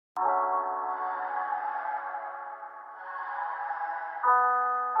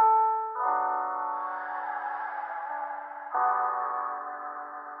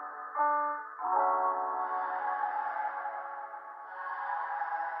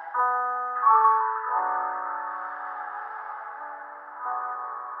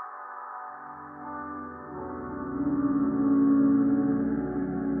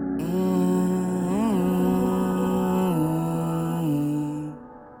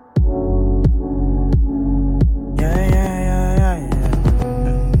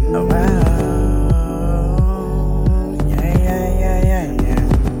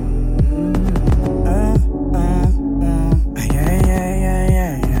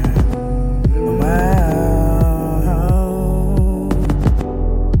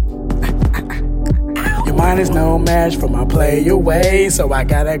Mine is no match for my play away, so I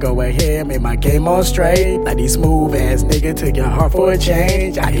gotta go ahead, make my game on straight. Like these smooth ass nigga took your heart for a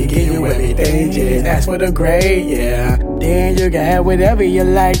change. I can give you everything, just ask for the grade, yeah. Then you can have whatever you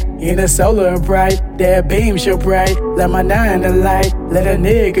like, in the solar bright, that beam so bright, let my 9 to light, let a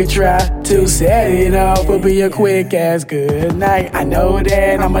nigga try to set it off, will be a quick ass good night. I know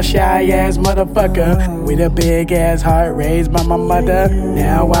that I'm a shy ass motherfucker, with a big ass heart raised by my mother.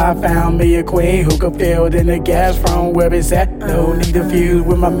 Now I found me a queen who can fill in the gas from where it's at. No need to fuse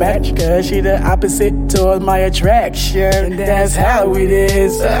with my match, cause she the opposite towards my attraction. And that's how it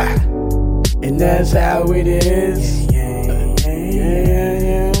is, and that's how it is.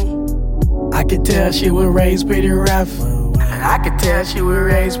 I could tell she was raised pretty rough. I could tell she was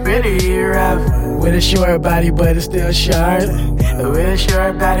raised pretty rough. With a short body, but it's still sharp. With a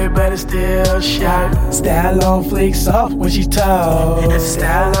short body, but it's still sharp. Style on fleek, soft when she tall.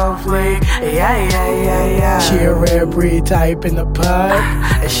 Style on fleek, yeah. She a rare breed type in the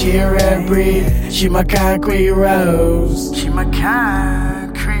pod. She a rare breed. She my concrete rose. She my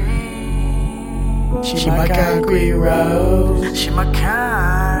concrete. She my concrete rose. She my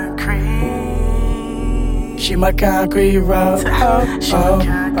concrete. She my concrete rose. She my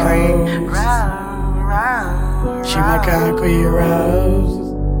concrete rose. She my concrete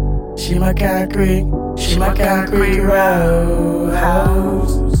rose. She my concrete. She my concrete rose.